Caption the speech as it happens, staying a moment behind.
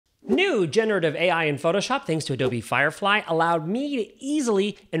New generative AI in Photoshop, thanks to Adobe Firefly, allowed me to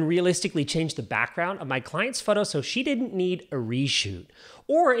easily and realistically change the background of my client's photo so she didn't need a reshoot.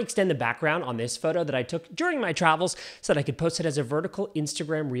 Or extend the background on this photo that I took during my travels so that I could post it as a vertical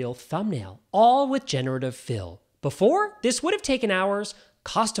Instagram reel thumbnail, all with generative fill. Before, this would have taken hours,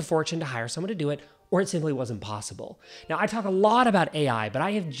 cost a fortune to hire someone to do it, or it simply wasn't possible. Now, I talk a lot about AI, but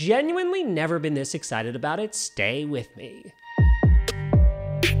I have genuinely never been this excited about it. Stay with me.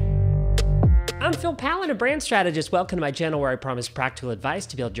 I'm Pallen, a brand strategist. Welcome to my channel where I promise practical advice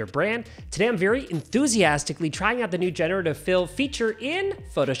to build your brand. Today I'm very enthusiastically trying out the new Generative Fill feature in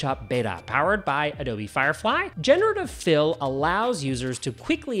Photoshop Beta, powered by Adobe Firefly. Generative Fill allows users to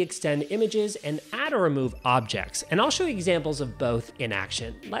quickly extend images and add or remove objects, and I'll show you examples of both in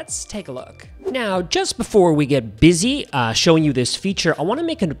action. Let's take a look. Now, just before we get busy showing you this feature, I want to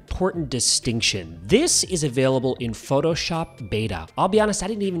make an important distinction. This is available in Photoshop Beta. I'll be honest, I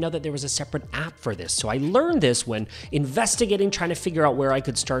didn't even know that there was a separate app for this. So I learned this when investigating, trying to figure out where I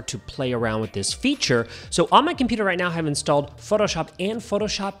could start to play around with this feature. So on my computer right now, I have installed Photoshop and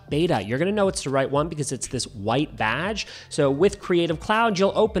Photoshop Beta. You're gonna know it's the right one because it's this white badge. So with Creative Cloud,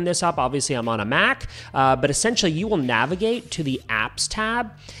 you'll open this up. Obviously I'm on a Mac, but essentially you will navigate to the Apps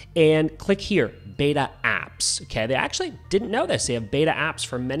tab and click here, Beta Apps. Okay, they actually didn't know this. They have beta apps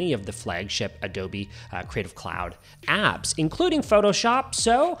for many of the flagship Adobe Creative Cloud apps, including Photoshop.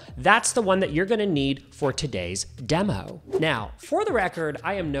 So that's the one that you're gonna need for today's demo. Now, for the record,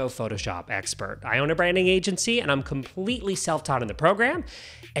 I am no Photoshop expert. I own a branding agency and I'm completely self-taught in the program.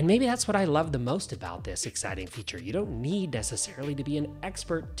 And maybe that's what I love the most about this exciting feature. You don't need necessarily to be an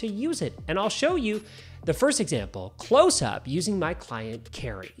expert to use it. And I'll show you the first example, close up, using my client,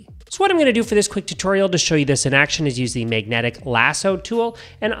 Carrie. So what I'm gonna do for this quick tutorial to show you this in action is use the magnetic lasso tool,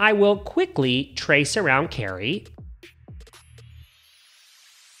 and I will quickly trace around Carrie.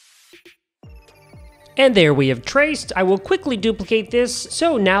 And there we have traced. I will quickly duplicate this.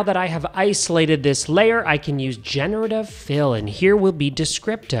 So now that I have isolated this layer, I can use Generative Fill, and here will be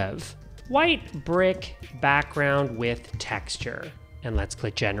descriptive. White brick background with texture. And let's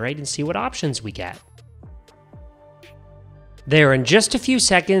click Generate and see what options we get. There, in just a few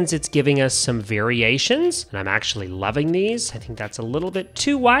seconds, it's giving us some variations, and I'm actually loving these. I think that's a little bit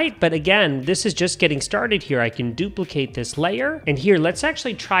too white, but again, this is just getting started here. I can duplicate this layer, and here, let's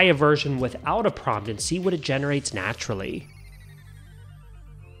actually try a version without a prompt and see what it generates naturally.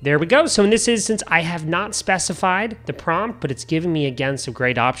 There we go. So in this instance, I have not specified the prompt, but it's giving me, again, some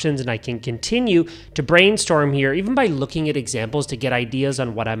great options, and I can continue to brainstorm here, even by looking at examples to get ideas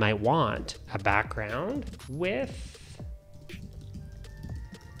on what I might want. A background with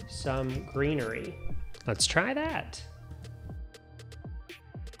some greenery. Let's try that.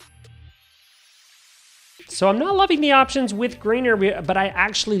 So I'm not loving the options with greenery, but I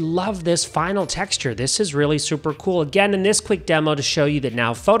actually love this final texture. This is really super cool. Again, in this quick demo to show you that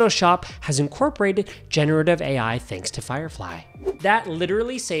now Photoshop has incorporated generative AI thanks to Firefly. That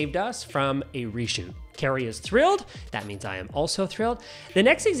literally saved us from a reshoot. Carrie is thrilled. That means I am also thrilled. The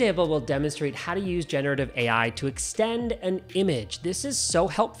next example will demonstrate how to use generative AI to extend an image. This is so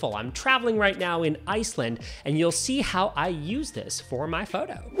helpful. I'm traveling right now in Iceland, and you'll see how I use this for my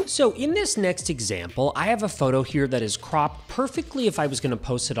photo. So in this next example, I have a photo here that is cropped perfectly if I was gonna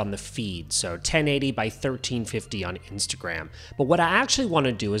post it on the feed. So 1080 by 1350 on Instagram. But what I actually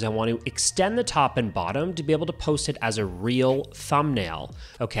wanna do is I want to extend the top and bottom to be able to post it as a real thumbnail.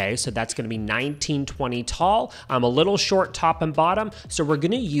 Okay, so that's gonna be 1920 tall. I'm a little short top and bottom, so we're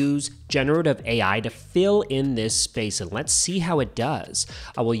gonna use generative AI to fill in this space, and let's see how it does.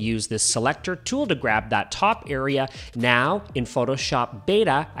 I will use this selector tool to grab that top area. Now in Photoshop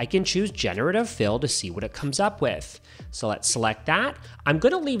Beta, I can choose generative fill to see what it comes up with. So let's select that. I'm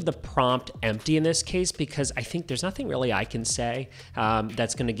gonna leave the prompt empty in this case because I think there's nothing really I can say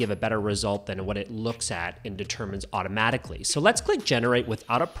that's gonna give a better result than what it looks at and determines automatically. So let's click generate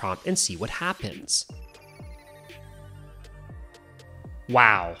without a prompt and see what happens.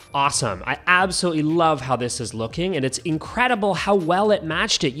 Wow, awesome. I absolutely love how this is looking, and it's incredible how well it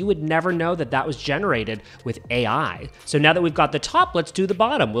matched it. You would never know that that was generated with AI. So now that we've got the top, let's do the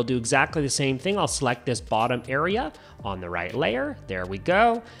bottom. We'll do exactly the same thing. I'll select this bottom area on the right layer. There we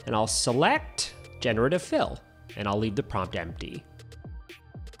go. And I'll select Generative Fill, and I'll leave the prompt empty.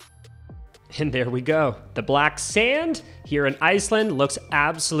 And there we go. The black sand here in Iceland looks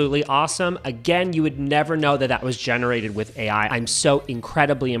absolutely awesome. Again, you would never know that that was generated with AI. I'm so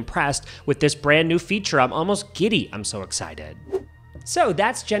incredibly impressed with this brand new feature. I'm almost giddy. I'm so excited. So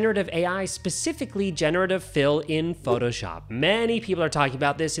that's generative AI, specifically generative fill in Photoshop. Many people are talking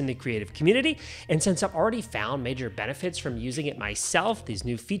about this in the creative community, and since I've already found major benefits from using it myself, these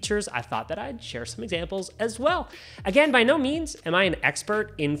new features, I thought that I'd share some examples as well. Again, by no means am I an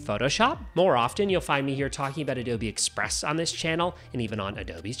expert in Photoshop. More often, you'll find me here talking about Adobe Express on this channel and even on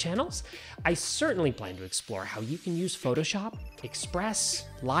Adobe's channels. I certainly plan to explore how you can use Photoshop, Express,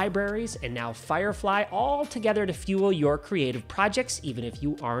 libraries, and now Firefly all together to fuel your creative projects, even if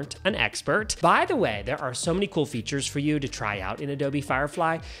you aren't an expert. By the way, there are so many cool features for you to try out in Adobe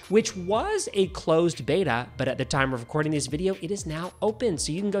Firefly, which was a closed beta, but at the time of recording this video, it is now open,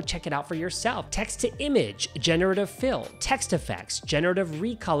 so you can go check it out for yourself. Text to image, generative fill, text effects, generative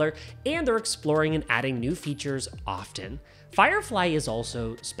recolor, and they're exploring and adding new features often. Firefly is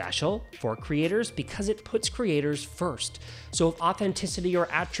also special for creators because it puts creators first. So if authenticity or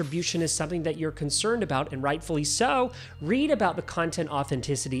attribution is something that you're concerned about, and rightfully so, read about the Content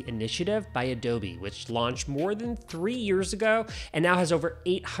Authenticity Initiative by Adobe, which launched more than 3 years ago and now has over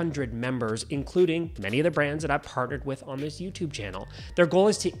 800 members, including many of the brands that I've partnered with on this YouTube channel. Their goal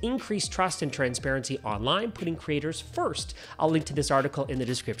is to increase trust and transparency online, putting creators first. I'll link to this article in the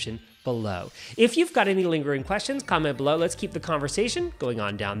description below. If you've got any lingering questions, comment below. Let's keep the conversation going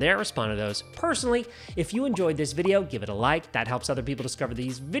on down there. Respond to those personally. If you enjoyed this video, give it a like. That helps other people discover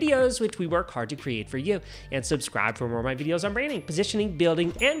these videos, which we work hard to create for you. And subscribe for more of my videos on branding, positioning,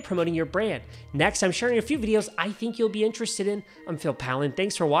 building, and promoting your brand. Next, I'm sharing a few videos I think you'll be interested in. I'm Pallen.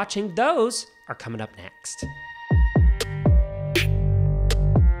 Thanks for watching. Those are coming up next.